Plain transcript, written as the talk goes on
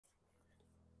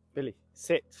Billy,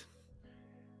 sit.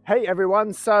 Hey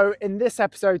everyone, so in this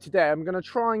episode today, I'm going to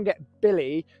try and get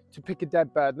Billy to pick a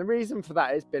dead bird. And the reason for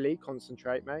that is, Billy,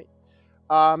 concentrate, mate,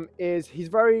 is he's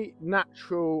very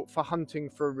natural for hunting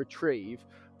for a retrieve,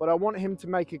 but I want him to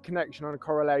make a connection and a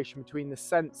correlation between the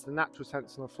sense, the natural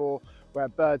sense on the floor where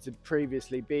birds had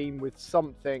previously been, with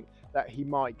something that he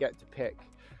might get to pick.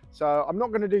 So I'm not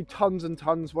going to do tons and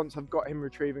tons once I've got him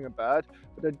retrieving a bird,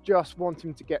 but I just want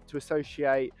him to get to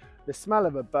associate the smell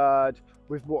of a bird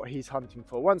with what he's hunting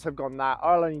for. Once I've gone that,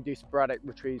 I'll only do sporadic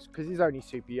retrieves because he's only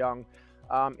super young.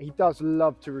 He does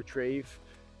love to retrieve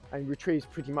and retrieves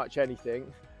pretty much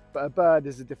anything, but a bird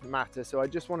is a different matter. So I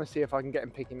just want to see if I can get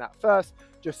him picking that first,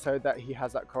 just so that he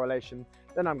has that correlation.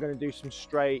 Then I'm going to do some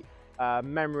straight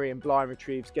memory and blind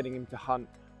retrieves, getting him to hunt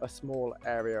a small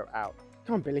area out.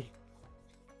 Come on, Billy.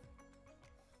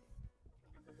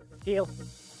 Heel.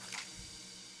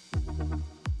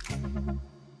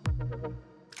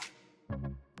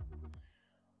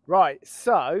 Right,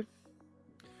 so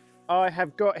I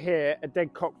have got here a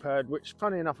dead cockbird, which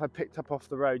funny enough I picked up off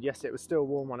the road. Yes, it was still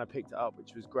warm when I picked it up,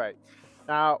 which was great.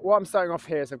 Now what I'm starting off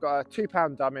here is I've got a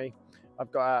 2-pound dummy,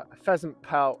 I've got a pheasant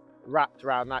pelt wrapped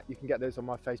around that. You can get those on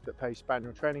my Facebook page,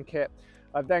 Spaniel Training Kit.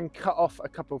 I've then cut off a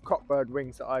couple of cockbird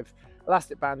wings that I've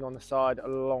elastic band on the side,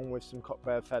 along with some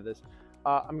cockbird feathers.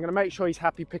 I'm going to make sure he's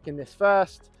happy picking this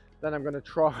first, then I'm going to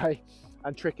try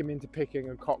and trick him into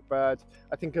picking a cockbird.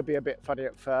 I think it'll be a bit funny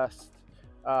at first,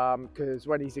 because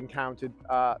when he's encountered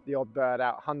the odd bird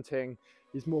out hunting,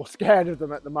 he's more scared of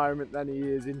them at the moment than he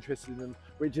is interested in them,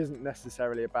 which isn't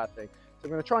necessarily a bad thing. So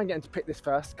I'm going to try and get him to pick this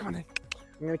first. Come on in.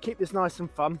 I'm going to keep this nice and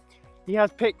fun. He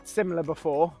has picked similar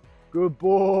before. Good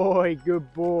boy,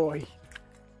 good boy.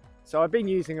 So I've been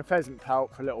using a pheasant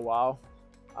pelt for a little while,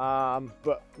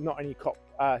 but not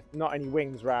any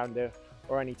wings around it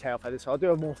or any tail feathers. So I'll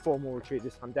do a more formal retrieve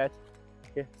this time. Dead.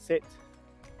 Here, sit.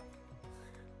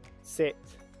 Sit.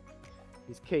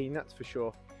 He's keen, that's for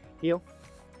sure. Heel.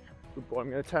 Good boy. I'm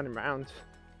going to turn him around.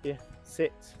 Here,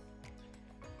 sit.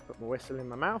 Put my whistle in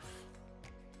my mouth.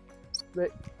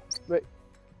 Split, split.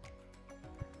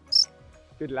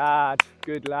 Good lad,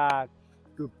 good lad.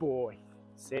 Good boy.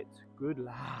 Sit. Good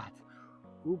lad.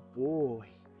 Good boy.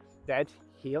 Dead.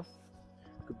 Heel.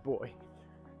 Good boy.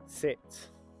 Sit.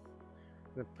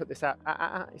 I'm going to put this out.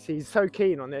 See, he's so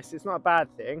keen on this. It's not a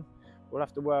bad thing. We'll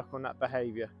have to work on that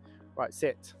behaviour. Right,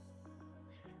 sit.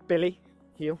 Billy.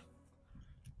 Heel.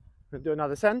 I'm going to do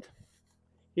another send.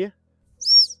 Here.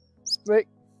 Split.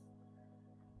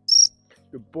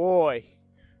 Good boy.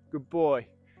 Good boy.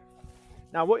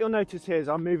 Now what you'll notice here is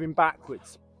I'm moving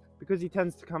backwards because he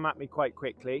tends to come at me quite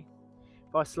quickly.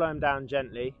 If I slow him down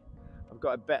gently, I've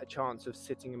got a better chance of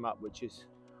sitting him up, which is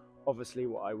obviously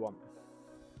what I want.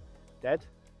 Dead,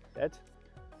 dead.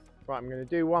 Right, I'm going to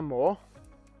do one more.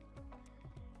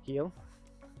 Heel.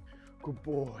 Good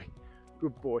boy,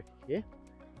 good boy. Here,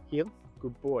 heel,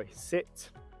 good boy. Sit,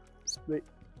 split.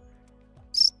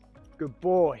 Good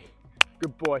boy,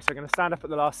 good boy. So I'm going to stand up at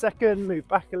the last second, move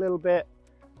back a little bit,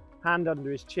 hand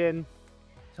under his chin.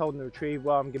 He's holding the retrieve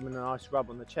well. I'm giving him a nice rub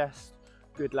on the chest.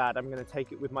 Good lad. I'm going to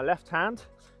take it with my left hand,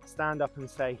 stand up and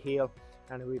say heel,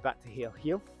 and we'll be back to heel.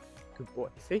 Heel. Good boy.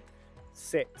 See?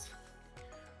 Sit.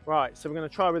 Right, so we're going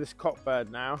to try with this cockbird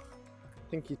now. I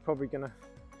think he's probably going to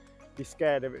be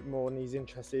scared of it more than he's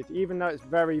interested, even though it's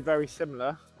very, very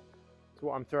similar to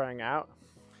what I'm throwing out.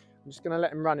 I'm just going to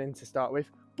let him run in to start with.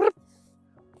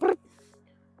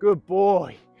 Good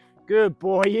boy. Good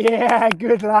boy. Yeah,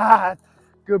 good lad.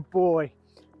 Good boy.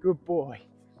 Good boy.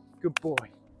 Good boy.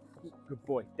 Good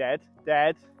boy. Dead.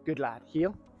 Dead. Good lad.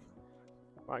 Heel.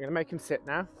 Right, I'm going to make him sit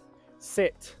now.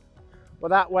 Sit. Well,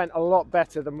 that went a lot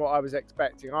better than what I was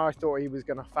expecting. I thought he was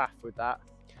going to faff with that.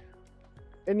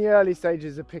 In the early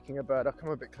stages of picking a bird, I'll come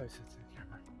a bit closer to the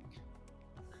camera.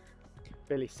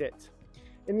 Billy, sit.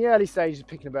 In the early stages of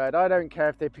picking a bird, I don't care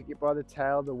if they pick it by the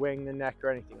tail, the wing, the neck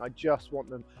or anything. I just want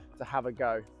them to have a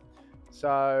go.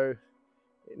 So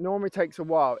it normally takes a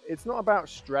while. It's not about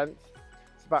strength.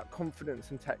 It's about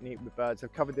confidence and technique with birds.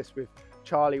 I've covered this with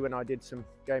Charlie when I did some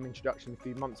game introduction a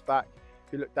few months back.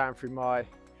 If you look down through my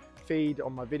feed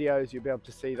on my videos, you'll be able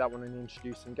to see that one in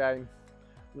introducing game.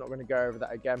 I'm not going to go over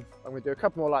that again. I'm going to do a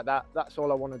couple more like that. That's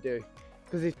all I want to do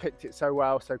because he's picked it so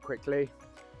well, so quickly.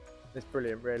 It's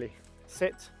brilliant, really.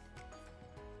 Sit.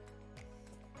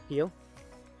 Heel.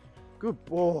 Good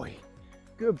boy.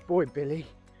 Good boy, Billy.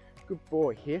 Good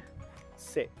boy. Here.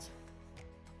 Sit.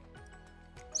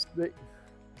 Split.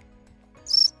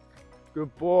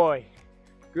 Good boy.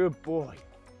 Good boy.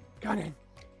 Come in.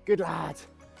 Good lad.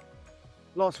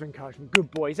 Lots of encouragement. Good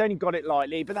boy. He's only got it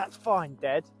lightly, but that's fine.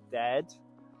 Dead. Dead.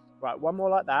 Right, one more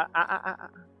like that.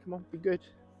 Come on, be good.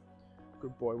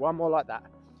 Good boy. One more like that.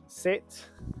 Sit.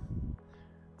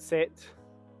 Sit.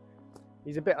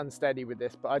 He's a bit unsteady with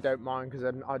this, but I don't mind because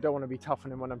I don't want to be tough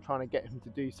on him when I'm trying to get him to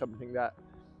do something that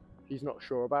he's not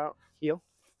sure about. Heel.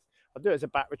 I'll do it as a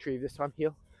back retrieve this time.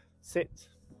 Heel. Sit.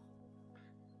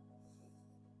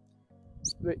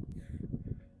 Split.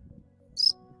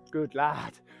 Good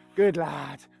lad. Good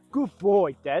lad. Good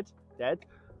boy. Dead. Dead.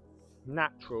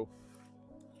 Natural.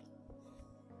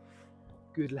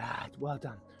 Good lad. Well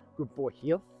done. Good boy.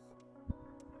 Heel.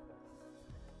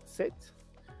 Sit.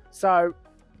 So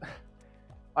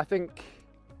I think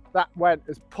that went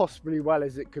as possibly well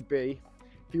as it could be.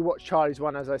 If you watch Charlie's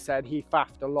one, as I said, he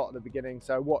faffed a lot at the beginning,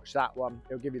 so watch that one.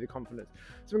 It'll give you the confidence.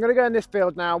 So I'm going to go in this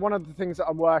field now. One of the things that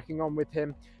I'm working on with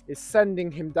him is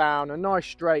sending him down a nice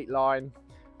straight line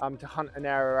to hunt an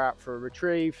area out for a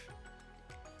retrieve.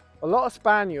 A lot of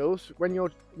spaniels, when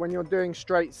you're doing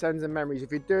straight sends and memories,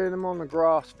 if you're doing them on the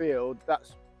grass field,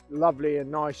 that's lovely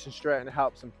and nice and straight and it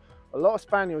helps them. A lot of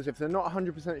spaniels, if they're not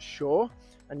 100% sure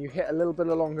and you hit a little bit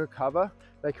of longer cover,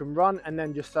 they can run and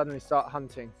then just suddenly start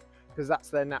hunting, because that's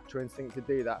their natural instinct to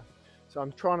do that. So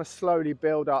I'm trying to slowly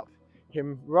build up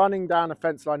him running down a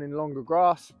fence line in longer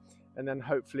grass and then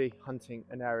hopefully hunting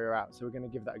an area out. So we're going to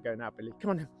give that a go now, Billy.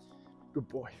 Come on in. Good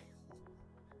boy.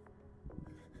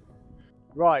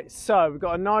 Right, so we've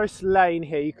got a nice lane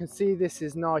here. You can see this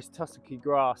is nice tussocky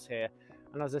grass here.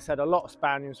 And as I said, a lot of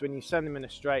spaniels, when you send them in a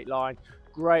straight line,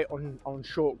 great on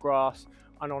short grass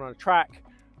and on a track.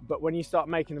 But when you start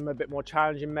making them a bit more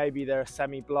challenging, maybe they're a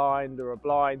semi-blind or a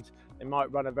blind, they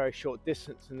might run a very short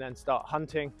distance and then start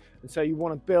hunting. And so you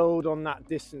want to build on that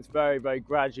distance very, very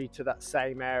gradually to that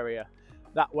same area.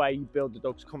 That way you build the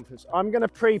dog's confidence. I'm going to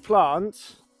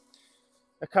pre-plant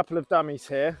a couple of dummies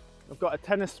here. I've got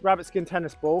a rabbit skin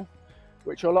tennis ball,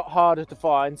 which are a lot harder to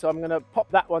find. So I'm going to pop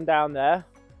that one down there.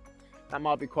 That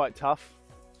might be quite tough.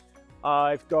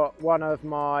 I've got one of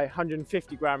my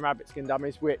 150 gram rabbit skin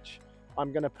dummies, which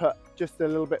I'm going to put just a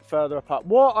little bit further apart.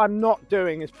 What I'm not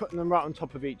doing is putting them right on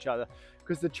top of each other,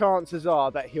 because the chances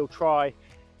are that he'll try,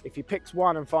 if he picks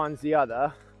one and finds the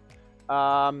other,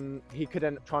 he could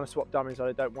end up trying to swap dummies, and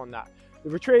I don't want that. The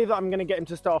retrieve that I'm going to get him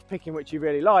to start off picking, which he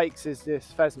really likes, is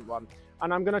this pheasant one.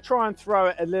 And I'm going to try and throw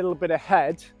it a little bit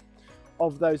ahead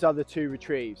of those other two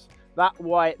retrieves. That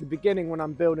way, at the beginning, when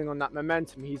I'm building on that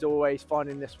momentum, he's always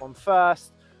finding this one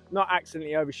first, not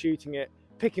accidentally overshooting it,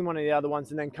 picking one of the other ones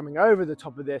and then coming over the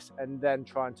top of this and then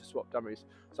trying to swap dummies.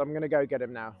 So I'm going to go get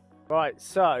him now. Right,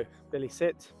 so Billy,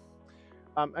 sit.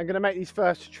 I'm going to make these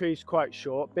first retrieves quite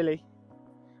short. Billy,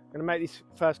 I'm going to make these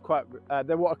first quite,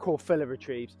 they're what I call filler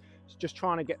retrieves. It's just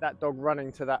trying to get that dog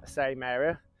running to that same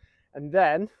area. And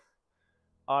then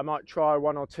I might try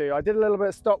one or two. I did a little bit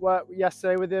of stop work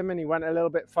yesterday with him and he went a little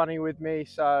bit funny with me.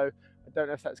 So I don't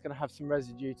know if that's going to have some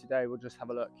residue today. We'll just have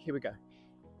a look. Here we go.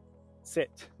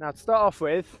 Sit. Now to start off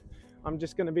with, I'm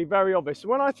just going to be very obvious. So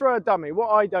when I throw a dummy, what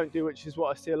I don't do, which is what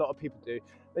I see a lot of people do,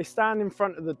 they stand in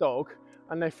front of the dog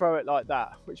and they throw it like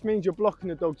that, which means you're blocking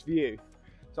the dog's view.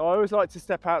 So I always like to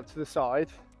step out to the side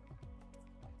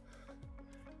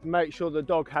and make sure the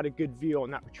dog had a good view on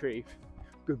that retrieve.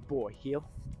 Good boy. Heel.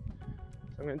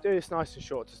 So I'm going to do this nice and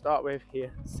short to start with.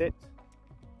 Here, sit,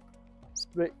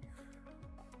 split.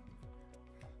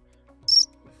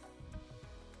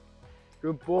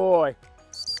 Good boy.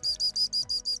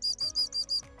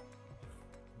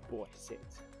 Good boy, sit.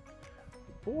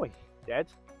 Good boy, dead.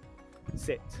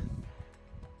 Sit.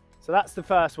 So that's the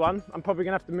first one. I'm probably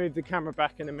going to have to move the camera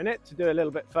back in a minute to do a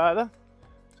little bit further.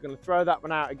 Just going to throw that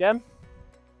one out again.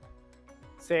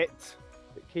 Sit.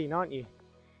 A bit keen, aren't you?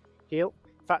 Heel.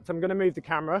 In fact, I'm going to move the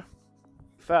camera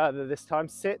further this time.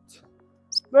 Sit.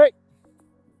 Split.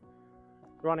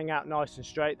 Running out nice and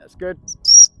straight. That's good.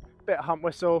 Bit of hump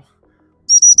whistle.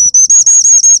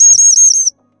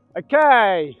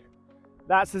 Okay,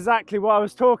 that's exactly what I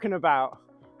was talking about.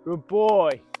 Good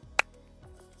boy.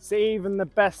 See, even the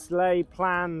best laid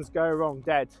plans go wrong.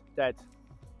 Dead, dead.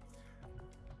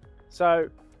 So,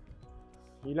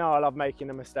 you know I love making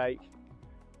a mistake.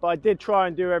 But I did try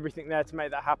and do everything there to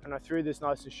make that happen. I threw this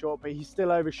nice and short, but he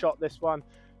still overshot this one,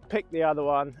 picked the other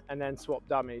one, and then swapped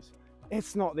dummies.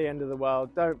 It's not the end of the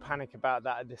world. Don't panic about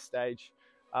that at this stage.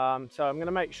 So I'm going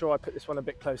to make sure I put this one a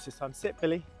bit close this time. Sit,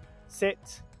 Billy.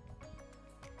 Sit.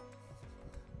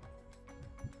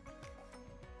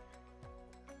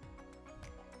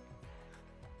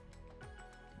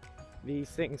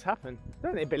 These things happen,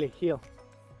 don't they, Billy? Heel.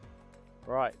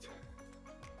 Right.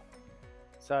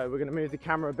 So we're going to move the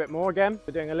camera a bit more again.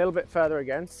 We're doing a little bit further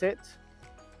again. Sit.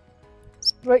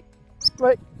 Split.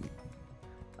 Split.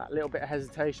 That little bit of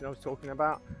hesitation I was talking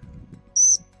about.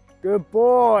 Good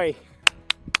boy.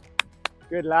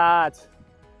 Good lad.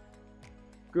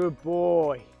 Good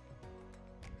boy.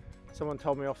 Someone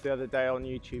told me off the other day on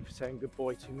YouTube for saying good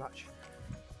boy too much.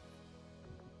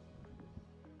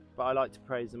 But I like to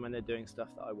praise them when they're doing stuff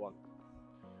that I want.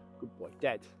 Good boy.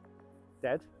 Dead.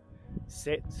 Dead.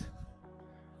 Sit.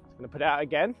 I'm going to put it out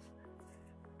again.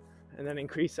 And then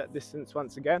increase that distance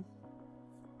once again.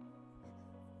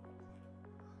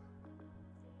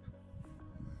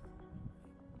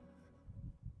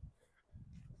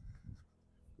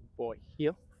 Good boy.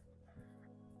 Heel.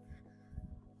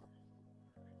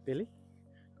 Billy.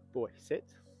 Good boy. Sit.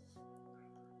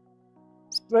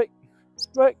 Break.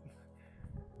 Break.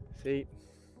 See.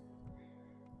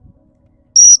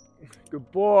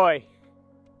 Good boy.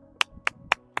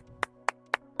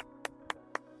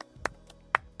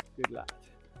 Good lad.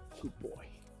 Good boy.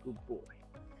 Good boy.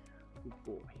 Good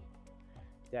boy.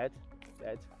 Dead.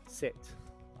 Dead. Sit.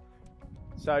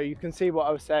 So you can see what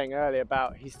I was saying earlier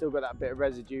about he's still got that bit of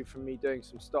residue from me doing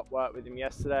some stop work with him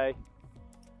yesterday.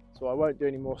 So I won't do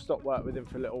any more stop work with him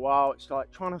for a little while. It's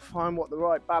like trying to find what the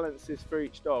right balance is for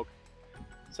each dog.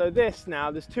 So this now,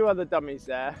 there's two other dummies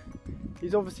there.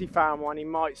 He's obviously found one. He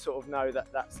might sort of know that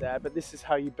that's there, but this is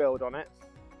how you build on it.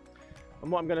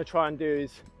 And what I'm going to try and do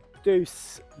is do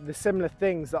the similar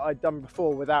things that I'd done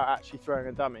before without actually throwing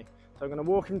a dummy. So I'm going to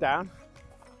walk him down.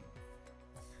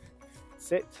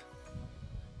 Sit.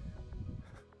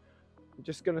 I'm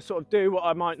just going to sort of do what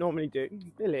I might normally do.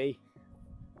 Billy.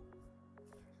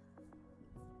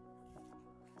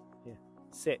 Yeah.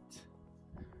 Sit.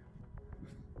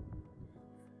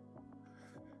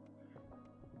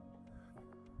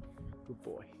 Good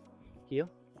boy. Heel.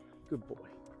 Good boy.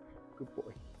 Good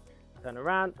boy. Turn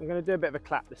around. I'm going to do a bit of a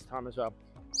clap this time as well.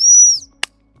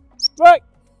 Right.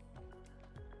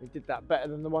 He did that better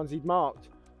than the ones he'd marked.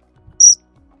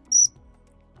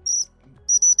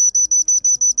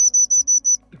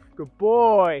 Good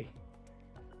boy.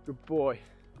 Good boy.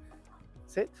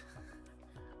 Sit.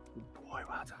 Good boy.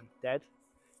 Well done. Dead.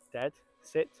 Dead.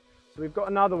 Sit. So we've got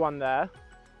another one there.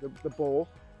 The ball.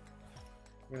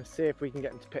 I'm going to see if we can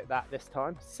get him to pick that this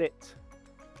time. Sit.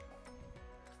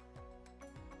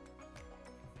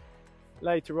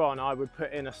 Later on, I would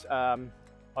put in I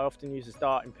often use a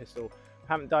starting pistol.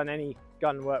 I haven't done any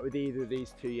gun work with either of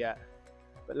these two yet,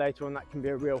 but later on that can be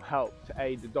a real help to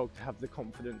aid the dog to have the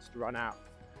confidence to run out.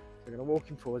 So I'm going to walk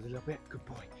him forward a little bit. Good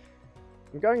boy.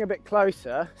 I'm going a bit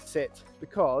closer, sit,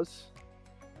 because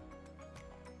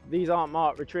these aren't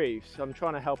marked retrieves, so I'm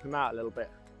trying to help him out a little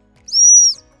bit.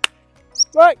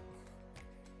 Right.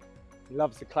 He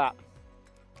loves the clap.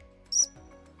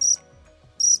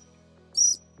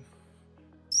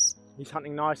 He's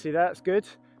hunting nicely there, that's good.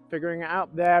 Figuring it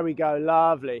out. There we go,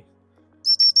 lovely.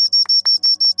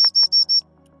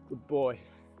 Good boy.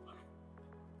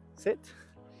 Sit.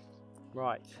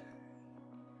 Right.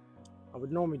 I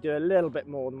would normally do a little bit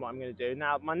more than what I'm going to do.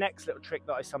 Now, my next little trick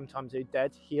that I sometimes do,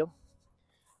 dead, heel,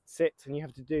 sit, and you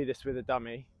have to do this with a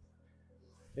dummy,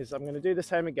 is I'm going to do the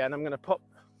same again. I'm going to pop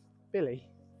Billy,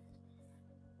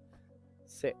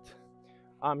 sit.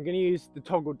 I'm going to use the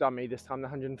toggle dummy this time, the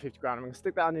 150 gram. I'm going to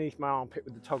stick that underneath my armpit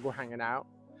with the toggle hanging out.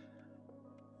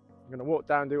 I'm going to walk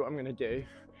down and do what I'm going to do.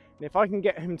 And if I can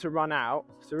get him to run out,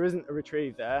 so there isn't a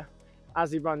retrieve there,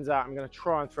 as he runs out, I'm going to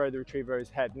try and throw the retriever over his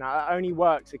head. Now, that only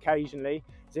works occasionally,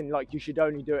 as in like you should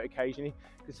only do it occasionally,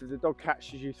 because if the dog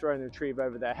catches you throwing the retriever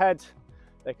over their head,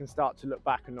 they can start to look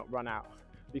back and not run out.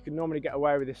 You can normally get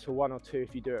away with this for 1 or 2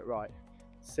 if you do it right.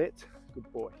 Sit,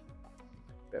 good boy.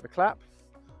 Bit of a clap.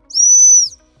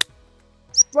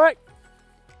 Right.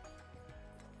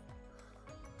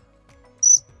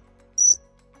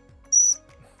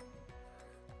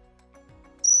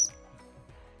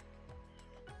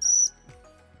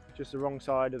 Just the wrong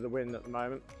side of the wind at the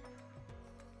moment.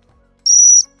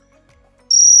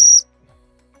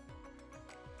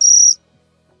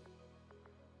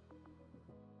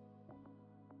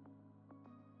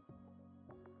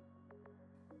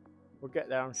 We'll get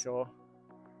there, I'm sure.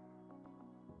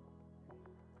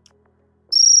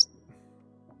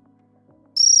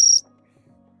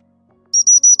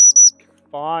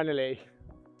 Finally.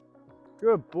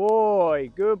 Good boy,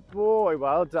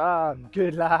 well done.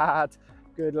 Good lad,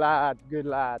 good lad, good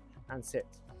lad. And sit.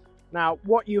 Now,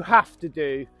 what you have to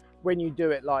do when you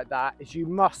do it like that is you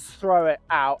must throw it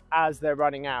out as they're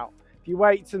running out. If you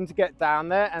wait for them to get down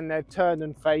there and they've turned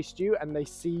and faced you and they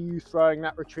see you throwing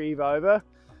that retrieve over,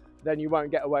 then you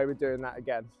won't get away with doing that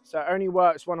again. So it only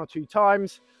works 1 or 2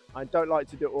 times. I don't like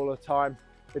to do it all the time,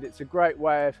 but it's a great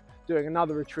way of doing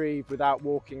another retrieve without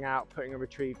walking out, putting a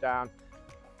retrieve down.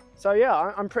 So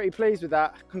yeah, I'm pretty pleased with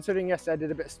that, considering yesterday I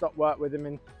did a bit of stop work with him,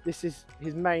 and this is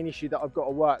his main issue that I've got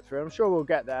to work through. I'm sure we'll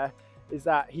get there, is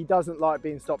that he doesn't like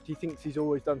being stopped. He thinks he's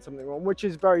always done something wrong, which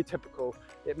is very typical.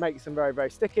 It makes them very, very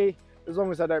sticky. As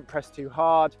long as I don't press too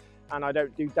hard and I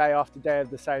don't do day after day of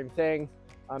the same thing,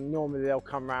 normally they'll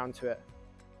come round to it.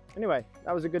 Anyway,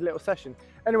 that was a good little session.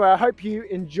 Anyway, I hope you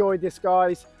enjoyed this,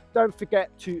 guys. Don't forget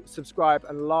to subscribe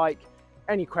and like.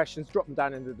 Any questions, drop them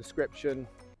down in the description.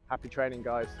 Happy training,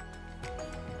 guys.